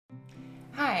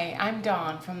Hi, I'm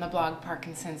Dawn from the blog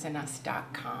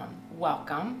parkinsonsandus.com.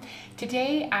 Welcome.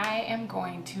 Today I am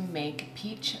going to make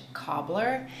peach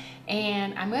cobbler,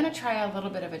 and I'm going to try a little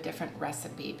bit of a different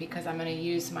recipe because I'm going to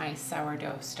use my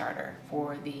sourdough starter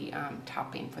for the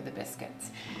topping for the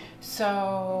biscuits.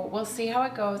 So we'll see how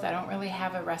it goes. I don't really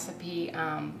have a recipe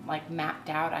like mapped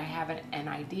out. I have an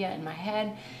idea in my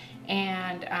head,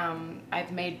 and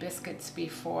I've made biscuits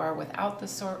before without the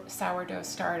sourdough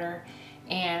starter,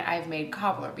 and I've made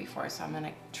cobbler before, so I'm going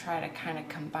to try to kind of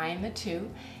combine the two,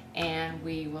 and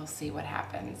we will see what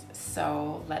happens.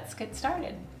 So let's get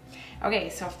started. Okay,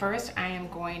 so first I am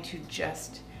going to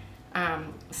just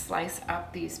slice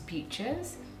up these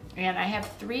peaches, and I have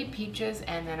 3 peaches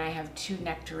and then I have 2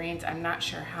 nectarines. I'm not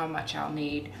sure how much I'll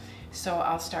need, so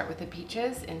I'll start with the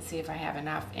peaches and see if I have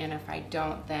enough, and if I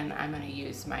don't, then I'm going to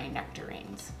use my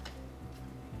nectarines.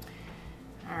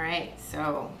 All right,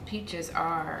 so peaches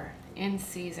are in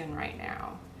season right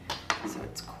now, so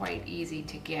it's quite easy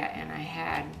to get, and I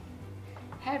had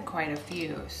quite a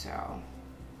few, so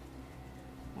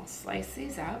we'll slice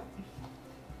these up.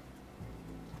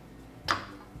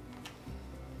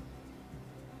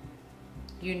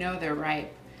 You know they're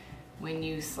ripe when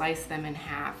you slice them in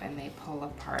half and they pull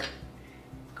apart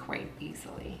quite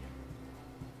easily.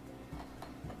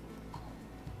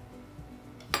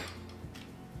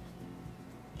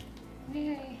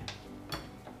 Yay.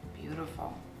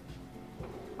 Beautiful.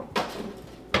 All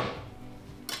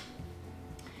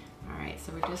right,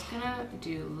 so we're just gonna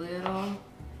do little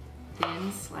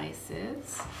thin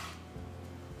slices.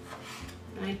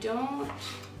 And I don't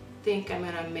think I'm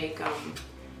gonna make them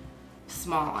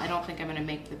small. I don't think I'm gonna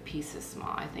make the pieces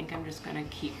small. I think I'm just gonna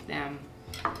keep them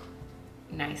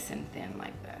nice and thin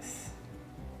like this.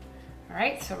 All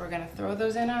right, so we're gonna throw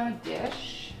those in a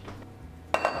dish.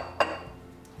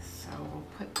 We'll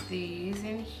put these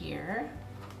in here.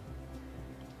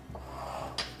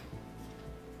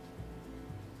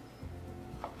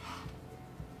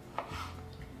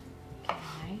 Get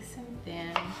nice and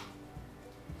thin.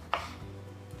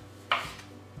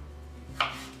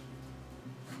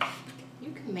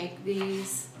 You can make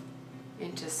these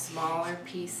into smaller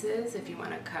pieces if you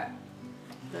want to cut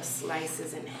the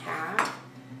slices in half,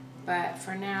 but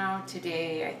for now,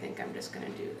 today, I think I'm just going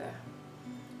to do the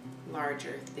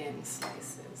larger thin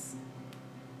slices.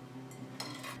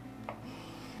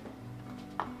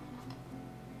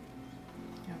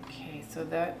 Okay, so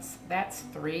that's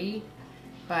 3,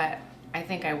 but I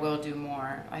think I will do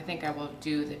more. I think I will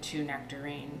do the 2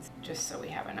 nectarines just so we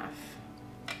have enough.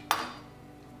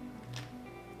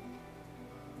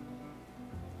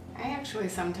 I actually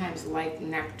sometimes like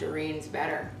nectarines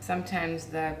better. Sometimes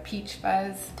the peach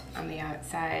fuzz on the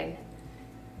outside,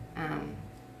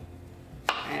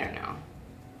 I don't know,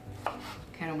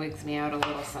 kind of wigs me out a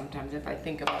little sometimes if I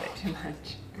think about it too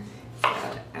much. So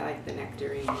I like the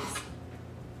nectarines.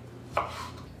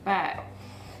 But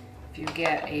if you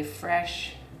get a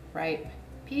fresh, ripe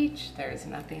peach, there's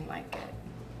nothing like it.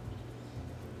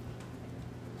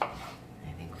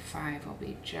 I think 5 will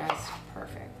be just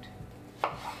perfect.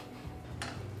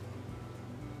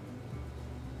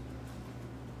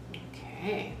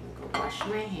 Okay, I'm gonna go wash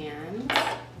my hands.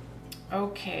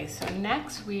 Okay, so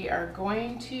next we are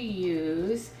going to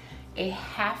use a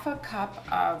 1/2 cup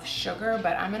of sugar,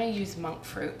 but I'm going to use monk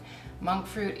fruit. Monk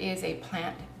fruit is a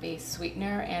plant-based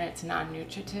sweetener, and it's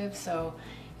non-nutritive, so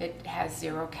it has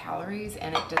 0 calories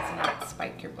and it does not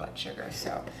spike your blood sugar.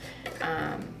 So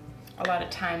a lot of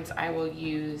times I will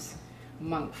use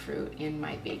monk fruit in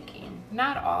my baking.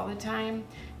 Not all the time,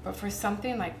 but for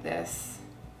something like this,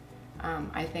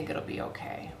 I think it'll be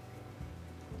okay.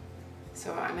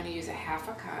 So I'm going to use a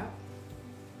 1/2 cup,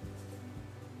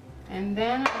 and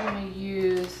then I'm going to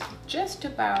use just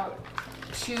about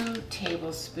 2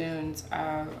 tablespoons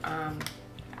of,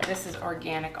 this is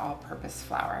organic all-purpose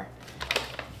flour.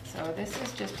 So this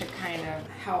is just to kind of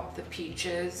help the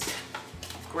peaches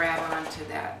grab onto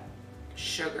that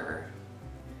sugar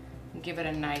and give it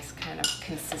a nice kind of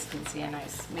consistency, a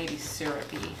nice maybe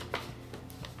syrupy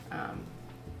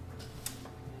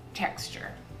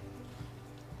texture.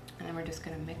 And then we're just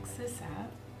going to mix this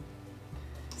up.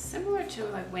 Similar to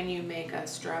like when you make a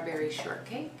strawberry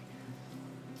shortcake,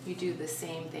 you do the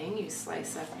same thing. You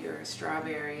slice up your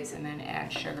strawberries and then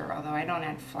add sugar, although I don't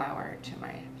add flour to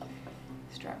my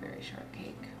strawberry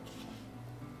shortcake.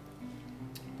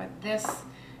 But this,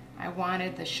 I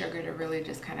wanted the sugar to really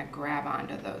just kind of grab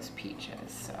onto those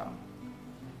peaches, so.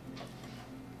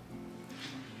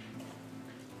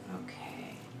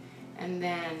 Okay, and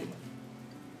then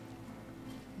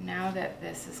now that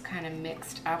this is kind of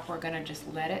mixed up, we're going to just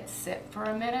let it sit for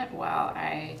a minute while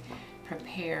I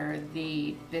prepare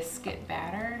the biscuit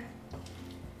batter,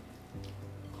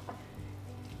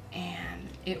 and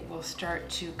it will start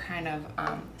to kind of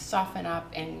soften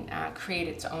up and create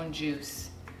its own juice.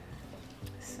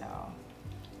 So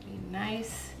be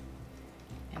nice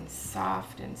and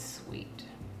soft and sweet.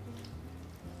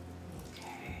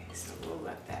 Okay, so we'll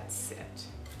let that sit.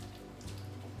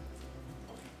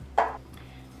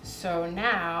 So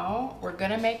now we're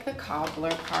gonna make the cobbler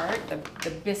part,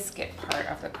 the biscuit part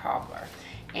of the cobbler.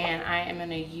 And I am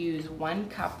gonna use 1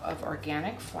 cup of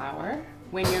organic flour.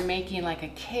 When you're making like a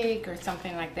cake or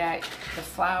something like that, the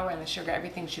flour and the sugar,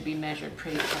 everything should be measured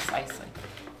pretty precisely.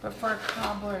 But for a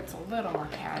cobbler, it's a little more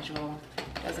casual.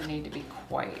 It doesn't need to be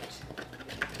quite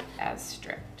as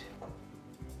strict.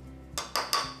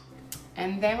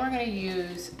 And then we're going to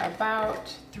use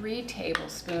about 3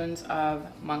 tablespoons of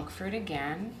monk fruit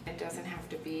again. It doesn't have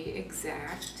to be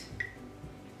exact.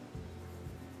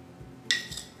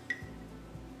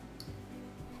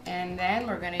 And then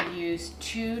we're going to use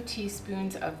 2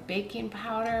 teaspoons of baking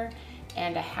powder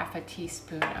and 1/2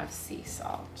 teaspoon of sea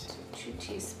salt. So 2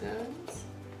 teaspoons.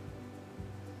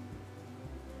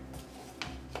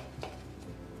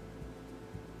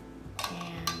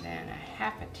 And then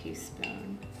 1/2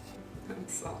 teaspoon of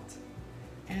salt.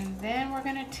 And then we're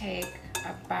going to take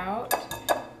about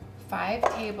 5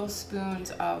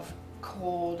 tablespoons of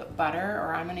cold butter,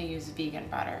 or I'm going to use vegan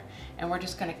butter, and we're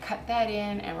just going to cut that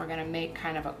in and we're going to make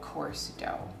kind of a coarse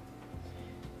dough.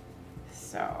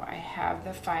 So I have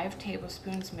the 5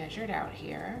 tablespoons measured out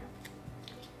here.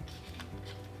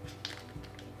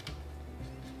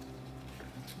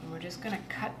 And we're just going to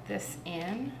cut this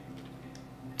in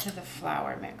to the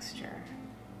flour mixture.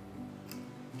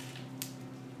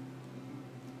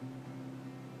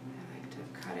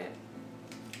 Cut it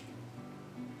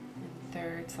in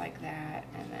thirds like that,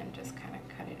 and then just kind of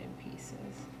cut it in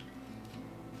pieces.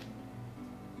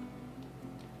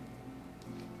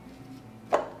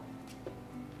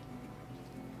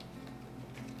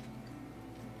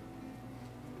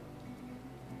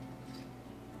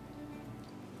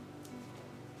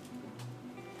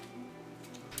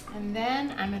 And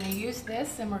then I'm going to use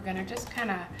this, and we're going to just kind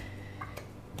of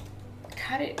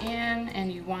cut it in,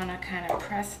 and you want to kind of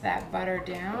press that butter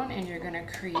down, and you're going to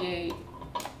create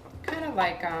kind of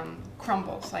like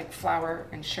crumbles, like flour,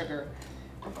 sugar,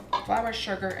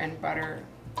 and butter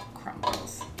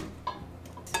crumbles.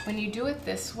 When you do it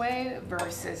this way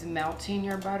versus melting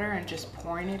your butter and just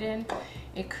pouring it in,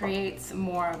 it creates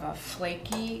more of a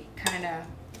flaky kind of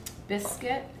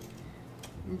biscuit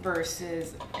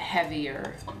versus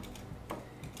heavier.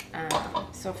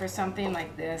 So for something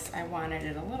like this, I wanted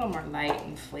it a little more light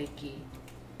and flaky.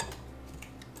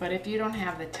 But if you don't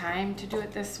have the time to do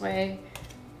it this way,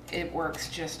 it works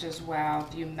just as well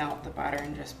if you melt the butter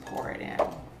and just pour it in.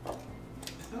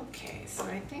 Okay, so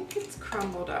I think it's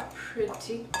crumbled up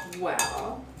pretty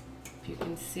well. If you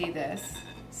can see this,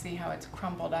 see how it's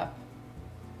crumbled up?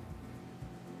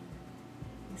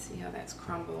 You see how that's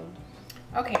crumbled?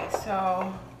 Okay,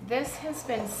 so this has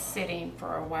been sitting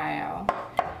for a while.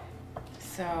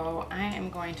 So I am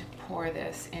going to pour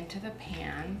this into the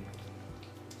pan.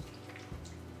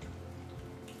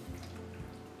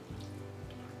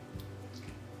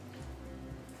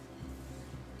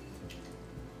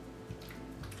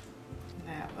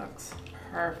 That looks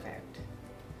perfect.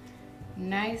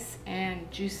 Nice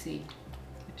and juicy,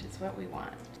 which is what we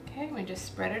want. Okay, we just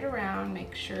spread it around,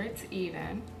 make sure it's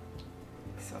even.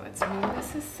 So let's move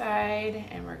this aside,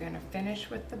 and we're going to finish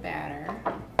with the batter.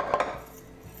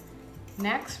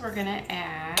 Next, we're going to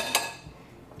add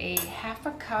a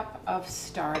 1/2 cup of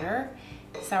sourdough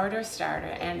starter,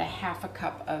 and 1/2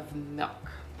 cup of milk.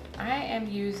 I am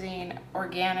using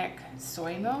organic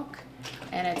soy milk,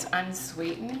 and it's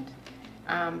unsweetened,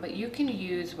 but you can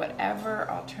use whatever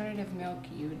alternative milk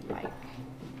you'd like.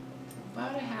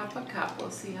 About 1/2 cup, we'll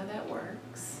see how that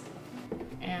works.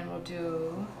 And we'll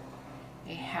do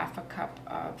a 1/2 cup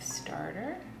of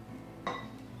starter.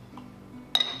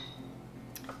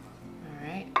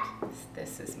 Alright,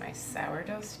 this is my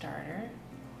sourdough starter.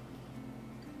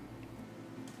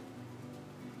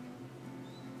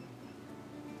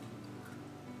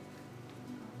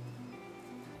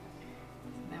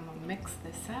 And then we'll mix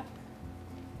this up.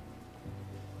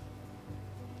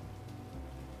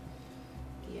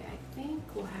 Yeah, I think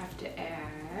we'll have to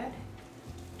add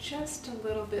just a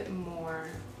little bit more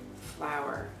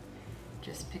flour,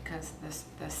 just because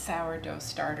the sourdough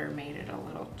starter made it a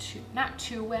little not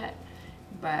too wet,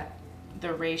 but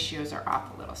the ratios are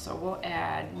off a little. So we'll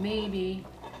add maybe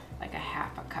like a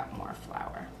 1/2 cup more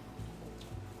flour.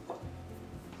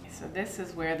 So this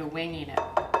is where the winging it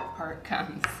part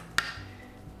comes.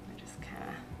 We're just kind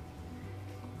of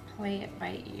play it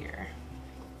by ear.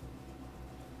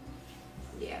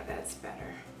 Yeah, that's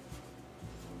better.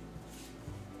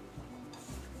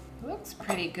 Looks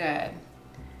pretty good.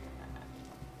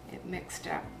 It mixed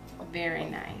up very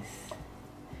nice.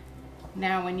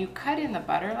 Now when you cut in the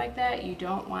butter like that, you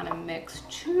don't want to mix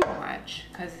too much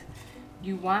because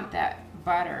you want that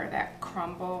butter, that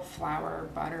crumble, flour,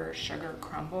 butter, sugar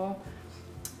crumble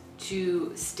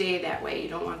to stay that way. You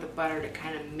don't want the butter to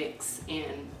kind of mix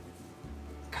in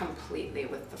completely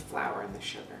with the flour and the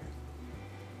sugar.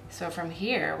 So from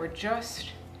here, we're just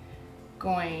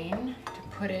going to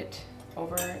put it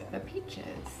over the peaches.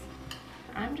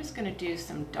 I'm just gonna do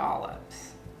some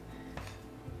dollops,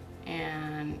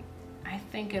 and I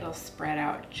think it'll spread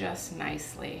out just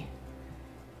nicely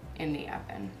in the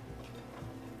oven.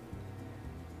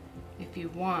 If you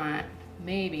want,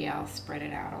 maybe I'll spread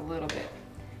it out a little bit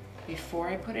before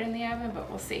I put it in the oven, but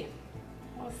we'll see.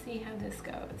 We'll see how this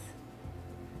goes.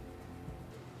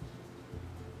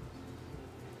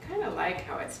 Kind of like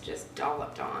how it's just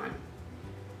dolloped on.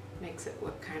 Makes it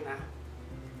look kind of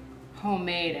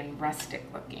homemade and rustic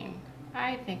looking.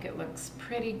 I think it looks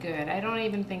pretty good. I don't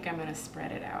even think I'm gonna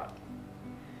spread it out.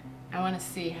 I wanna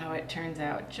see how it turns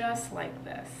out just like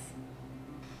this.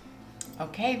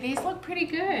 Okay, these look pretty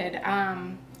good.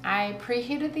 I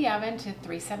preheated the oven to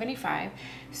 375,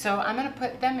 so I'm gonna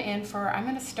put them in for, I'm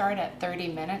gonna start at 30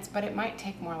 minutes, but it might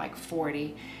take more like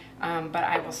 40, but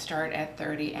I will start at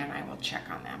 30 and I will check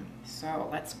on them. So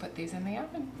let's put these in the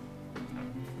oven.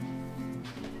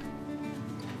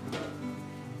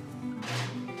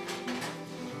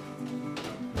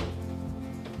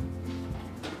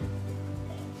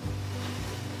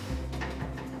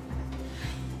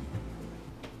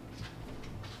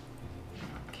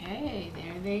 Okay,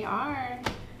 there they are.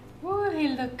 Whoa, they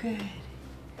look good.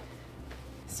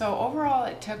 So overall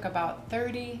it took about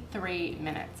 33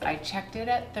 minutes. I checked it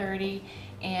at 30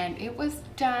 and it was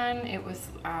done. It was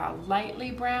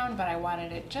lightly brown, but I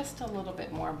wanted it just a little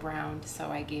bit more browned, so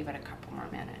I gave it a couple more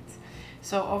minutes.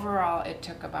 So overall it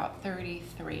took about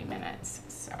 33 minutes.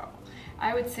 So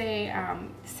I would say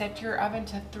set your oven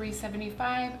to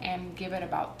 375 and give it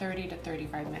about 30 to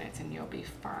 35 minutes and you'll be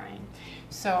fine.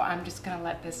 So I'm just gonna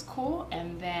let this cool,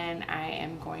 and then I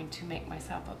am going to make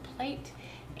myself a plate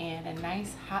and a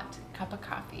nice hot cup of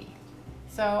coffee.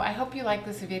 So I hope you like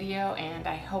this video, and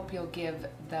I hope you'll give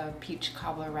the peach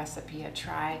cobbler recipe a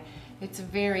try. It's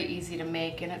very easy to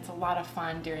make, and it's a lot of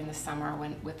fun during the summer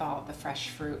with all of the fresh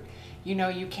fruit. You know,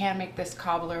 you can make this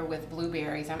cobbler with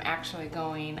blueberries. I'm actually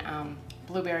going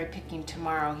blueberry picking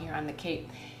tomorrow here on the Cape,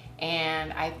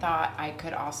 and I thought I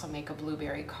could also make a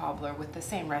blueberry cobbler with the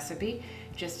same recipe,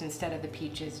 just instead of the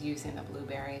peaches, using the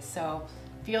blueberries. So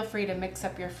feel free to mix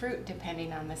up your fruit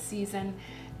depending on the season.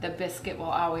 The biscuit will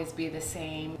always be the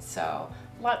same. So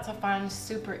lots of fun,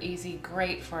 super easy,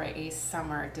 great for a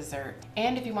summer dessert.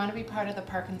 And if you want to be part of the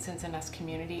Parkinson's and Us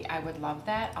community, I would love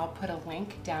that. I'll put a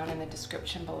link down in the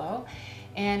description below.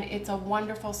 And it's a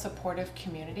wonderful, supportive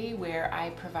community where I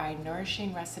provide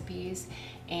nourishing recipes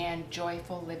and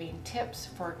joyful living tips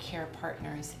for care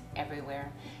partners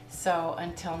everywhere. So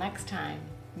until next time,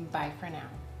 bye for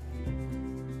now.